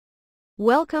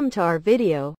Welcome to our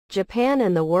video, Japan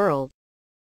and the World.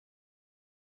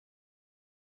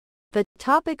 The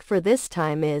topic for this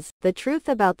time is, the truth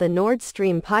about the Nord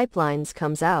Stream pipelines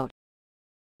comes out.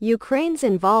 Ukraine's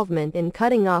involvement in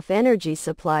cutting off energy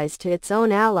supplies to its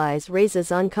own allies raises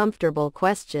uncomfortable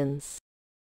questions.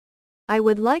 I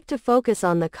would like to focus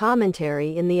on the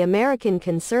commentary in The American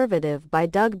Conservative by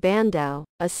Doug Bandow,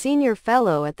 a senior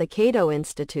fellow at the Cato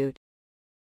Institute.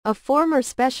 A former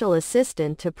special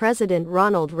assistant to President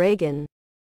Ronald Reagan.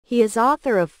 He is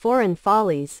author of Foreign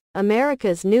Follies,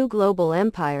 America's New Global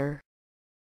Empire.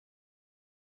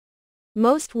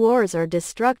 Most wars are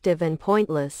destructive and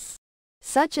pointless,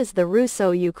 such as the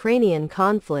Russo-Ukrainian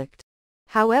conflict.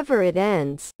 However it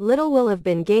ends, little will have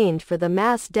been gained for the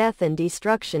mass death and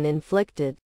destruction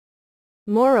inflicted.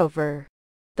 Moreover,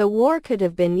 the war could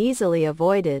have been easily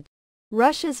avoided.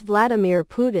 Russia's Vladimir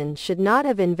Putin should not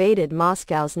have invaded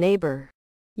Moscow's neighbor.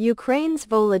 Ukraine's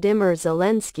Volodymyr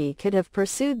Zelensky could have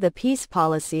pursued the peace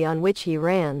policy on which he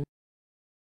ran.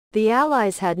 The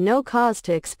Allies had no cause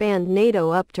to expand NATO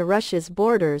up to Russia's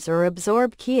borders or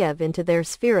absorb Kiev into their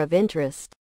sphere of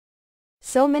interest.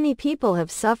 So many people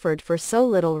have suffered for so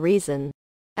little reason.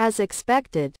 As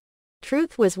expected,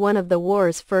 truth was one of the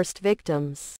war's first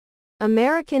victims.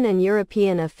 American and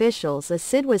European officials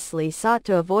assiduously sought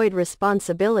to avoid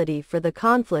responsibility for the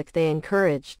conflict they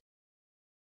encouraged.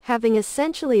 Having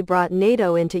essentially brought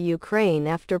NATO into Ukraine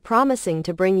after promising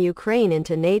to bring Ukraine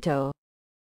into NATO,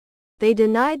 they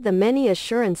denied the many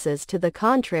assurances to the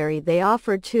contrary they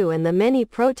offered to and the many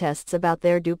protests about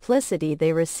their duplicity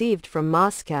they received from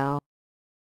Moscow.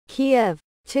 Kiev,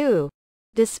 too,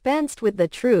 dispensed with the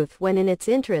truth when in its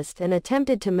interest and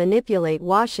attempted to manipulate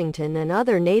Washington and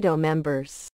other NATO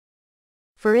members.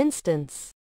 For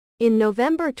instance, in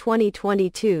November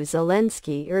 2022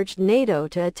 Zelensky urged NATO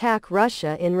to attack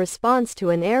Russia in response to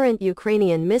an errant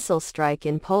Ukrainian missile strike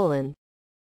in Poland.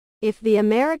 If the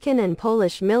American and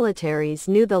Polish militaries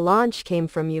knew the launch came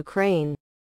from Ukraine,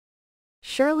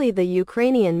 surely the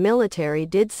Ukrainian military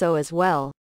did so as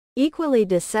well. Equally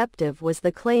deceptive was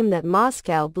the claim that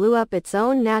Moscow blew up its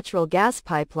own natural gas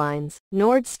pipelines,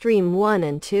 Nord Stream 1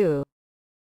 and 2.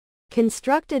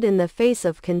 Constructed in the face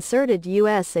of concerted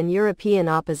US and European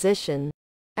opposition,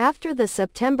 after the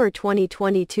September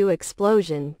 2022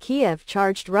 explosion, Kiev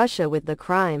charged Russia with the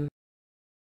crime.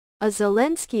 A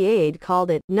Zelensky aide called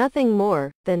it nothing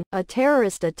more than a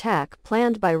terrorist attack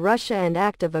planned by Russia and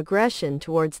act of aggression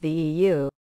towards the EU.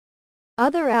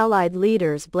 Other Allied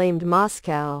leaders blamed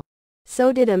Moscow.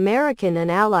 So did American and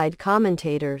Allied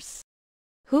commentators,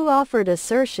 who offered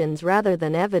assertions rather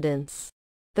than evidence.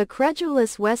 The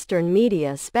credulous Western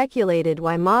media speculated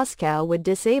why Moscow would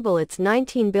disable its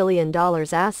 $19 billion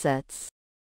assets.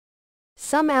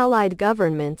 Some Allied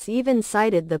governments even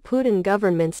cited the Putin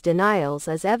government's denials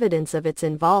as evidence of its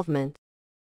involvement.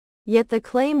 Yet the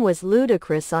claim was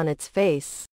ludicrous on its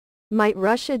face. Might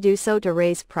Russia do so to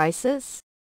raise prices?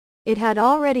 It had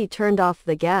already turned off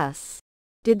the gas.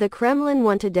 Did the Kremlin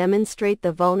want to demonstrate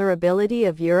the vulnerability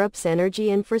of Europe's energy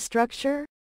infrastructure?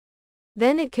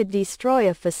 Then it could destroy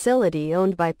a facility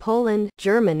owned by Poland,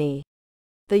 Germany,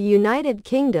 the United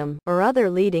Kingdom, or other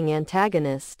leading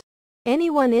antagonist.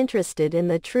 Anyone interested in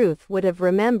the truth would have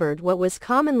remembered what was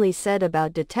commonly said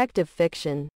about detective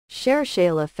fiction,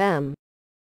 cherchez la femme.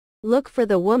 Look for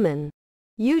the woman,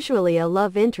 usually a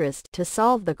love interest, to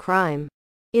solve the crime.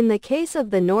 In the case of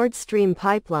the Nord Stream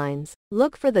pipelines,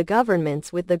 look for the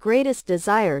governments with the greatest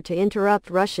desire to interrupt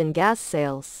Russian gas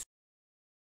sales.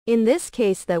 In this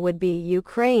case that would be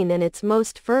Ukraine and its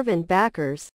most fervent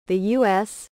backers, the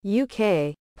US,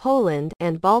 UK, Poland,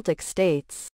 and Baltic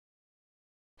states.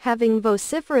 Having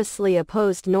vociferously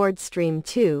opposed Nord Stream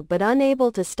 2 but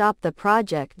unable to stop the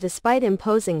project despite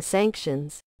imposing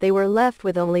sanctions, they were left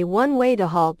with only one way to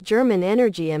halt German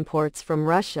energy imports from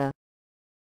Russia.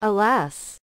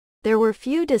 Alas, there were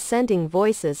few dissenting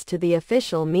voices to the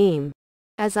official meme.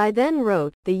 As I then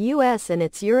wrote, the US and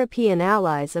its European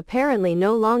allies apparently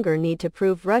no longer need to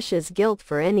prove Russia's guilt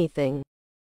for anything.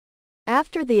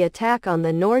 After the attack on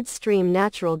the Nord Stream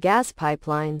natural gas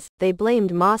pipelines, they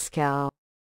blamed Moscow.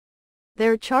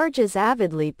 Their charges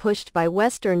avidly pushed by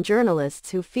Western journalists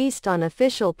who feast on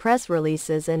official press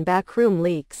releases and backroom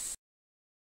leaks.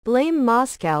 Blame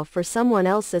Moscow for someone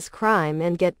else's crime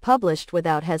and get published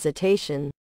without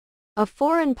hesitation. A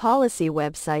foreign policy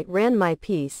website ran my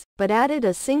piece, but added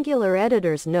a singular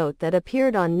editor's note that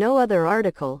appeared on no other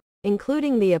article,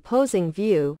 including the opposing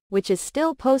view, which is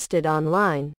still posted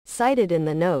online, cited in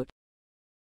the note.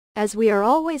 As we are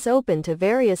always open to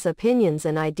various opinions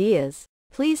and ideas,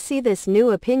 please see this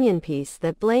new opinion piece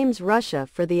that blames Russia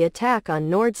for the attack on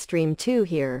Nord Stream 2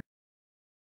 here.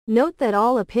 Note that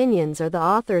all opinions are the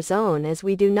author's own, as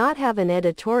we do not have an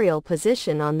editorial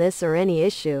position on this or any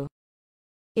issue.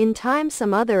 In time,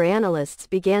 some other analysts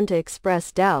began to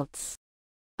express doubts.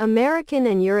 American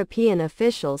and European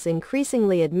officials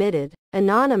increasingly admitted,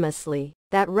 anonymously,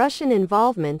 that Russian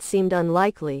involvement seemed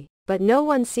unlikely, but no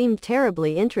one seemed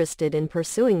terribly interested in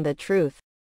pursuing the truth.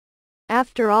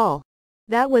 After all,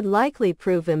 that would likely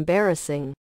prove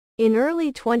embarrassing. In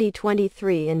early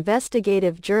 2023,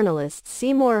 investigative journalist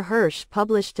Seymour Hersh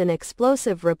published an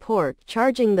explosive report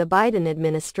charging the Biden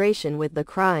administration with the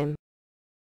crime.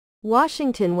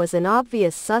 Washington was an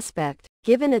obvious suspect,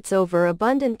 given its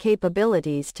overabundant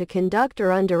capabilities to conduct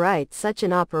or underwrite such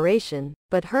an operation,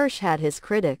 but Hersh had his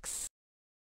critics.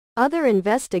 Other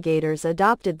investigators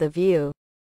adopted the view.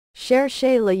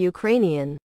 Cherchez le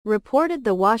Ukrainien, reported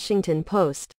the Washington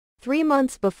Post, 3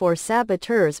 months before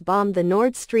saboteurs bombed the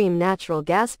Nord Stream natural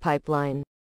gas pipeline.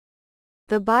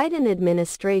 The Biden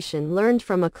administration learned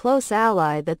from a close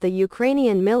ally that the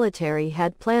Ukrainian military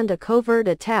had planned a covert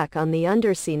attack on the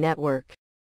undersea network.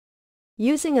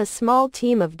 Using a small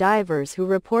team of divers who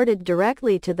reported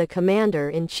directly to the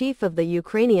commander-in-chief of the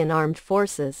Ukrainian armed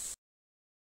forces.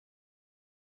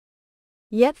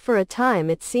 Yet for a time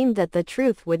it seemed that the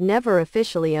truth would never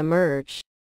officially emerge.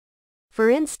 For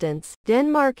instance,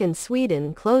 Denmark and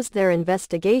Sweden closed their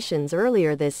investigations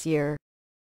earlier this year.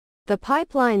 The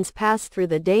pipelines pass through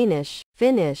the Danish,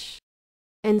 Finnish,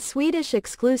 and Swedish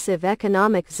exclusive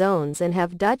economic zones and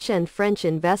have Dutch and French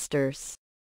investors.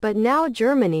 But now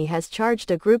Germany has charged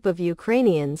a group of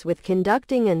Ukrainians with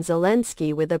conducting and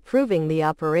Zelensky with approving the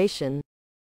operation.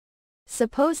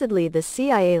 Supposedly the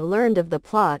CIA learned of the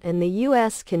plot and the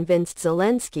US convinced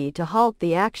Zelensky to halt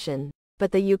the action,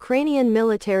 but the Ukrainian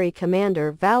military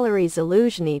commander Valery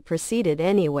Zaluzhny proceeded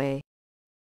anyway.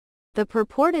 The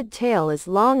purported tale is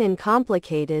long and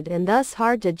complicated and thus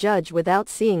hard to judge without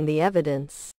seeing the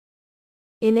evidence.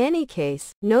 In any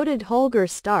case, noted Holger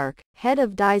Stark, head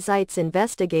of Die Zeit's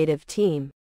investigative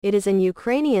team, it is an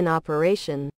Ukrainian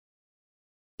operation.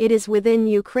 It is within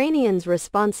Ukrainians'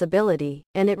 responsibility,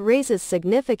 and it raises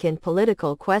significant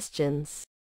political questions.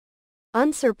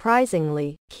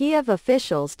 Unsurprisingly, Kiev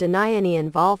officials deny any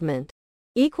involvement.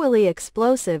 Equally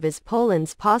explosive is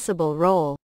Poland's possible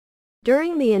role.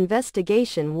 During the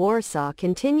investigation, Warsaw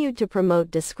continued to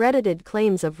promote discredited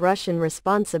claims of Russian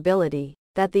responsibility,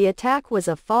 that the attack was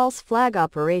a false flag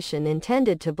operation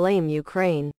intended to blame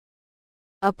Ukraine.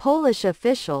 A Polish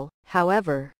official,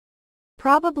 however,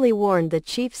 probably warned the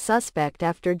chief suspect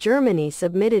after Germany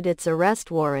submitted its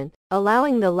arrest warrant,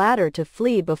 allowing the latter to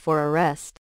flee before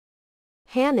arrest.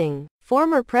 Hanning,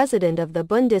 former president of the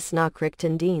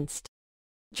Bundesnachrichtendienst,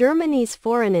 Germany's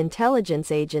foreign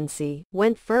intelligence agency,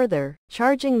 went further,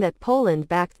 charging that Poland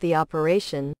backed the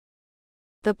operation.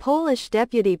 The Polish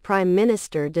deputy prime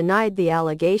minister denied the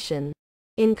allegation.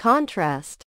 In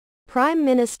contrast, Prime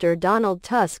Minister Donald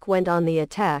Tusk went on the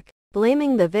attack,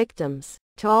 blaming the victims,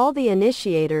 to all the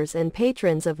initiators and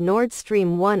patrons of Nord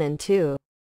Stream 1 and 2.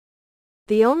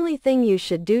 The only thing you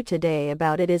should do today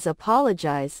about it is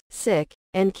apologize,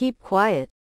 and keep quiet.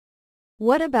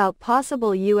 What about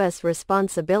possible U.S.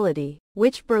 responsibility,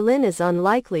 which Berlin is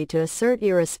unlikely to assert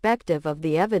irrespective of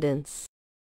the evidence?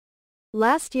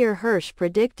 Last year Hersh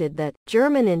predicted that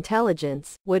German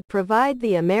intelligence would provide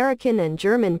the American and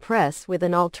German press with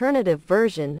an alternative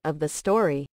version of the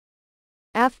story.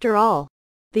 After all,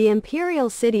 the imperial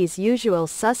city's usual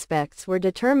suspects were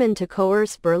determined to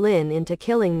coerce Berlin into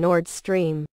killing Nord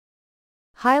Stream.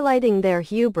 Highlighting their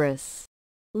hubris,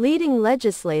 leading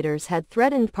legislators had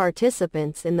threatened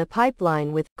participants in the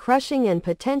pipeline with crushing and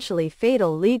potentially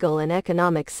fatal legal and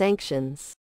economic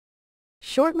sanctions.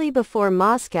 Shortly before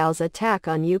Moscow's attack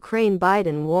on Ukraine,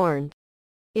 Biden warned,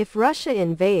 "If Russia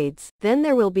invades, then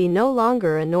there will be no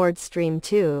longer a Nord Stream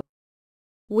 2.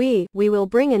 We will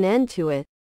bring an end to it.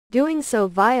 Doing so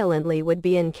violently would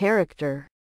be in character."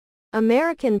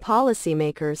 American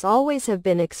policymakers always have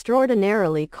been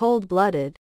extraordinarily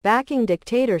cold-blooded, backing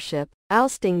dictatorship,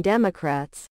 ousting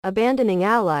Democrats, abandoning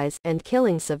allies, and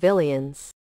killing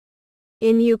civilians.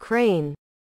 In Ukraine,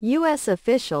 U.S.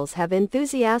 officials have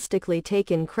enthusiastically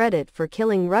taken credit for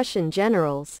killing Russian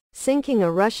generals, sinking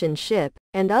a Russian ship,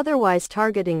 and otherwise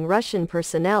targeting Russian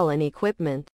personnel and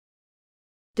equipment.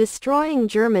 Destroying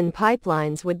German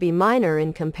pipelines would be minor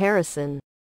in comparison.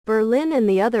 Berlin and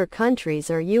the other countries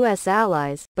are U.S.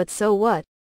 allies, but so what?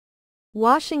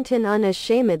 Washington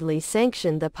unashamedly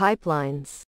sanctioned the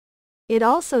pipelines. It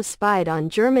also spied on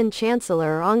German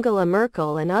Chancellor Angela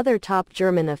Merkel and other top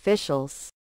German officials.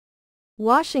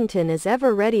 Washington is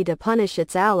ever ready to punish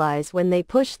its allies when they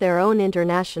push their own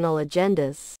international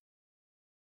agendas.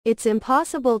 It's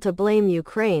impossible to blame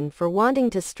Ukraine for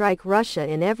wanting to strike Russia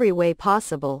in every way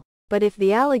possible, but if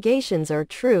the allegations are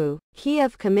true,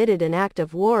 Kiev committed an act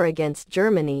of war against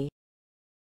Germany,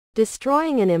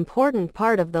 destroying an important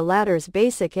part of the latter's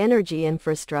basic energy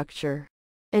infrastructure.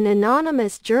 An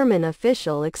anonymous German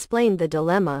official explained the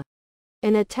dilemma.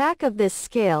 An attack of this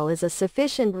scale is a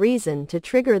sufficient reason to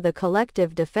trigger the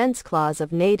collective defense clause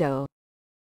of NATO.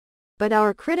 But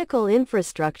our critical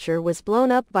infrastructure was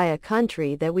blown up by a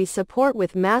country that we support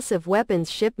with massive weapons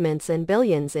shipments and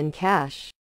billions in cash.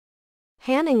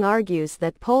 Hanning argues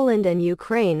that Poland and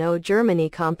Ukraine owe Germany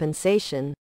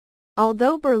compensation.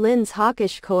 Although Berlin's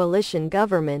hawkish coalition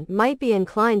government might be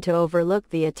inclined to overlook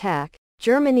the attack,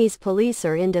 Germany's police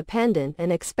are independent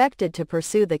and expected to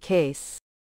pursue the case.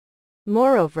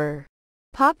 Moreover,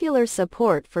 popular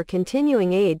support for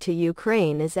continuing aid to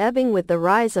Ukraine is ebbing with the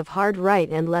rise of hard right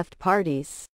and left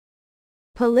parties.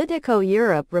 Politico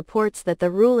Europe reports that the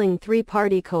ruling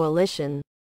three-party coalition,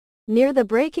 near the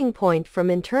breaking point from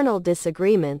internal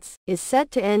disagreements, is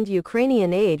set to end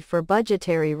Ukrainian aid for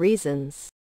budgetary reasons.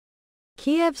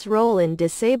 Kiev's role in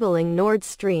disabling Nord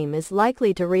Stream is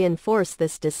likely to reinforce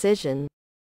this decision.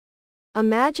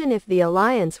 Imagine if the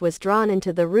alliance was drawn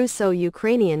into the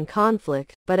Russo-Ukrainian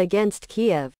conflict, but against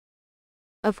Kiev.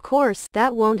 Of course,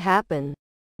 that won't happen.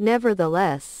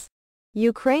 Nevertheless,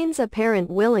 Ukraine's apparent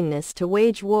willingness to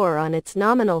wage war on its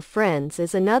nominal friends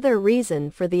is another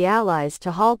reason for the Allies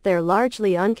to halt their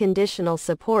largely unconditional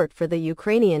support for the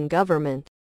Ukrainian government.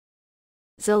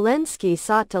 Zelensky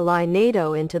sought to lie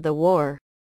NATO into the war.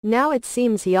 Now it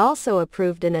seems he also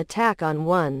approved an attack on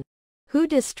one who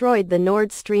destroyed the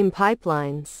Nord Stream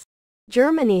pipelines.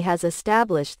 Germany has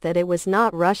established that it was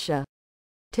not Russia.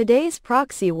 Today's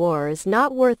proxy war is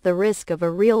not worth the risk of a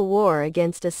real war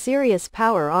against a serious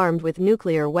power armed with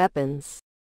nuclear weapons.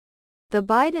 The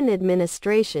Biden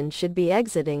administration should be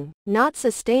exiting, not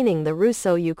sustaining the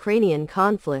Russo-Ukrainian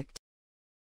conflict.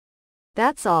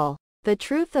 That's all. The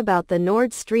truth about the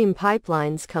Nord Stream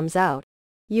pipelines comes out.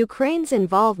 Ukraine's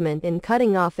involvement in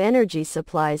cutting off energy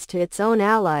supplies to its own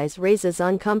allies raises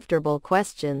uncomfortable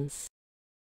questions.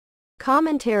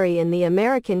 Commentary in The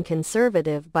American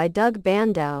Conservative by Doug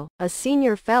Bandow, a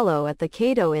senior fellow at the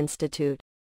Cato Institute.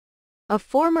 A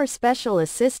former special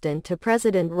assistant to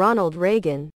President Ronald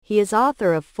Reagan, he is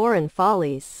author of Foreign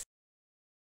Follies,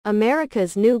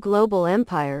 America's New Global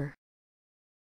Empire.